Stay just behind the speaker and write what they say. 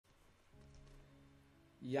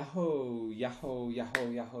Yahoo, yahoo,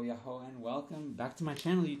 yahoo, yahoo, yahoo, and welcome back to my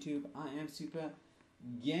channel, YouTube. I am Super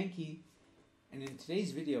Yankee, and in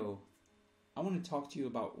today's video, I want to talk to you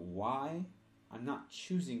about why I'm not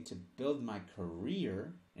choosing to build my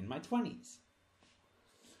career in my 20s.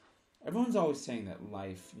 Everyone's always saying that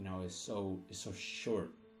life, is so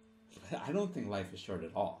short, but I don't think life is short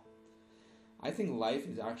at all. I think life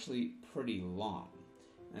is actually pretty long,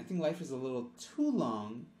 and I think life is a little too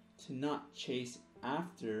long to not chase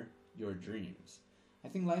after your dreams. I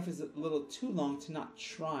think life is a little too long to not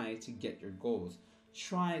try to get your goals,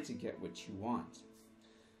 try to get what you want.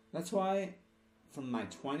 That's why from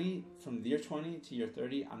the year 20 to year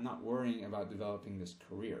 30, I'm not worrying about developing this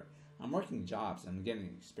career. I'm working jobs, I'm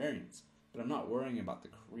getting experience, but I'm not worrying about the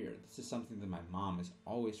career. This is something that my mom is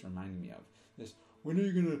always reminding me of. This, when are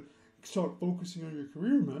you going to start focusing on your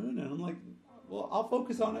career, man? And I'm like, well, I'll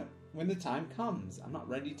focus on it when the time comes. I'm not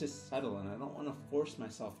ready to settle, and I don't want to force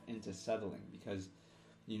myself into settling because,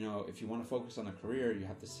 if you want to focus on a career, you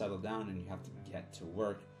have to settle down and you have to get to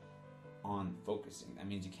work on focusing. That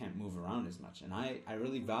means you can't move around as much. And I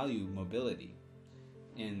really value mobility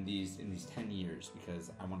in these 10 years because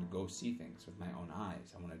I want to go see things with my own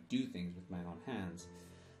eyes. I want to do things with my own hands.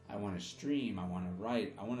 I want to stream. I want to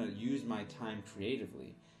write. I want to use my time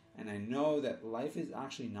creatively. And I know that life is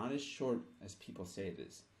actually not as short as people say it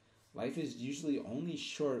is. Life is usually only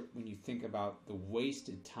short when you think about the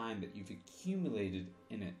wasted time that you've accumulated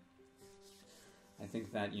in it. I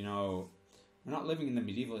think that, we're not living in the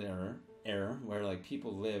medieval era where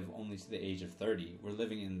people live only to the age of 30. We're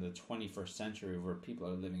living in the 21st century where people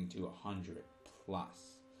are living to 100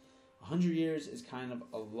 plus. 100 years is kind of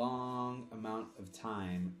a long amount of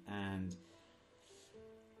time, and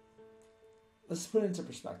let's put it into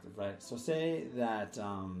perspective, right? So say that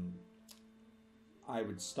I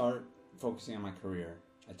would start focusing on my career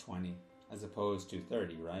at 20 as opposed to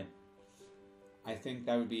 30, right? I think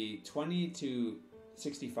that would be 20 to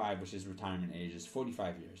 65, which is retirement age, is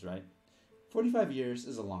 45 years, right? 45 years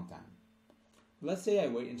is a long time. Let's say I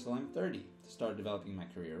wait until I'm 30 to start developing my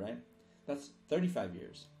career, right? That's 35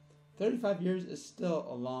 years. 35 years is still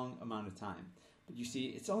a long amount of time. But you see,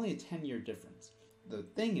 it's only a 10-year difference. The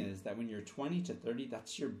thing is that when you're 20 to 30,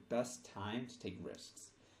 that's your best time to take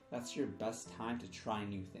risks. That's your best time to try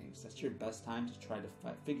new things. That's your best time to try to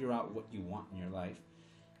figure out what you want in your life.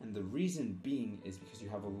 And the reason being is because you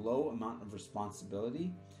have a low amount of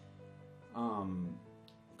responsibility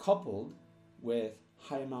coupled with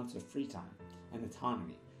high amounts of free time and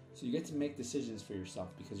autonomy. So you get to make decisions for yourself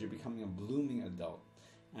because you're becoming a blooming adult.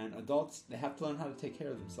 And adults, they have to learn how to take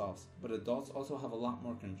care of themselves. But adults also have a lot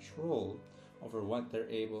more control over what they're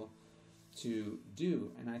able to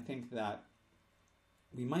do. And I think that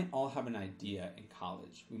we might all have an idea in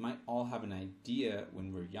college. We might all have an idea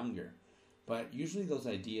when we're younger. But usually those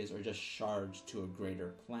ideas are just shards to a greater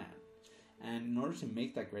plan. And in order to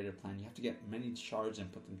make that greater plan, you have to get many shards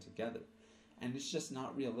and put them together. And it's just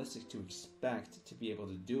not realistic to expect to be able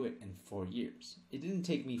to do it in 4 years. It didn't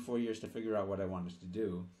take me 4 years to figure out what I wanted to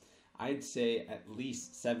do. I'd say at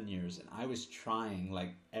least 7 years, and I was trying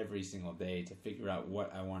every single day to figure out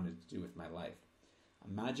what I wanted to do with my life.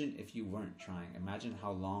 Imagine if you weren't trying. Imagine how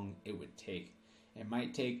long it would take. It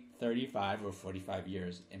might take 35 or 45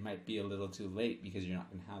 years. It might be a little too late because you're not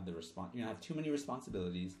going to have you're going to have too many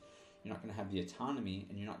responsibilities. You're not going to have the autonomy,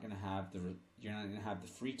 and you're not going to have the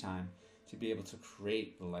free time to be able to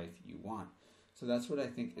create the life you want. So that's what I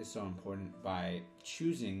think is so important by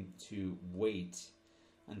choosing to wait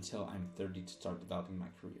until I'm 30 to start developing my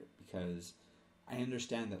career, because I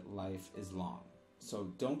understand that life is long.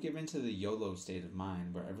 So don't give into the YOLO state of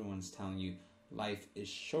mind where everyone's telling you life is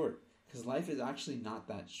short, because life is actually not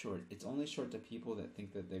that short. It's only short to people that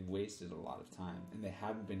think that they've wasted a lot of time and they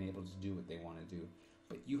haven't been able to do what they want to do.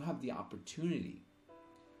 But you have the opportunity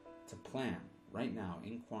to plan right now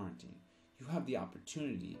in quarantine. You have the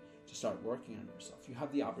opportunity to start working on yourself. You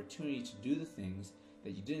have the opportunity to do the things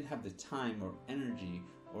that you didn't have the time or energy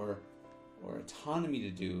or autonomy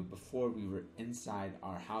to do before we were inside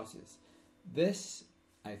our houses. This,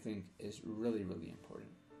 I think, is really, really important.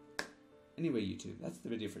 Anyway, YouTube, that's the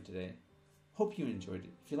video for today. Hope you enjoyed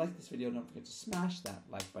it. If you like this video, don't forget to smash that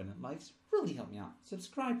like button. Likes really help me out.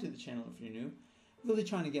 Subscribe to the channel if you're new. Really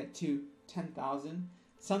trying to get to 10,000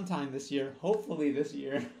 sometime this year. Hopefully this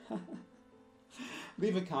year.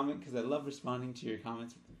 Leave a comment because I love responding to your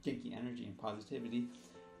comments with kinky energy and positivity.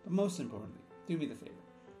 But most importantly, do me the favor.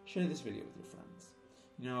 Share this video with your friends.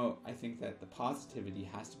 I think that the positivity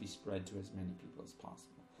has to be spread to as many people as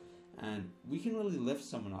possible. And we can really lift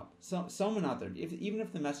someone up. Someone out there, even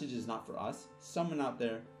if the message is not for us, someone out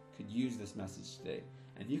there could use this message today.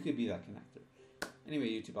 And you could be that connector. Anyway,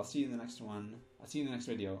 YouTube, I'll see you in the next one. I'll see you in the next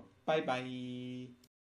video. Bye bye.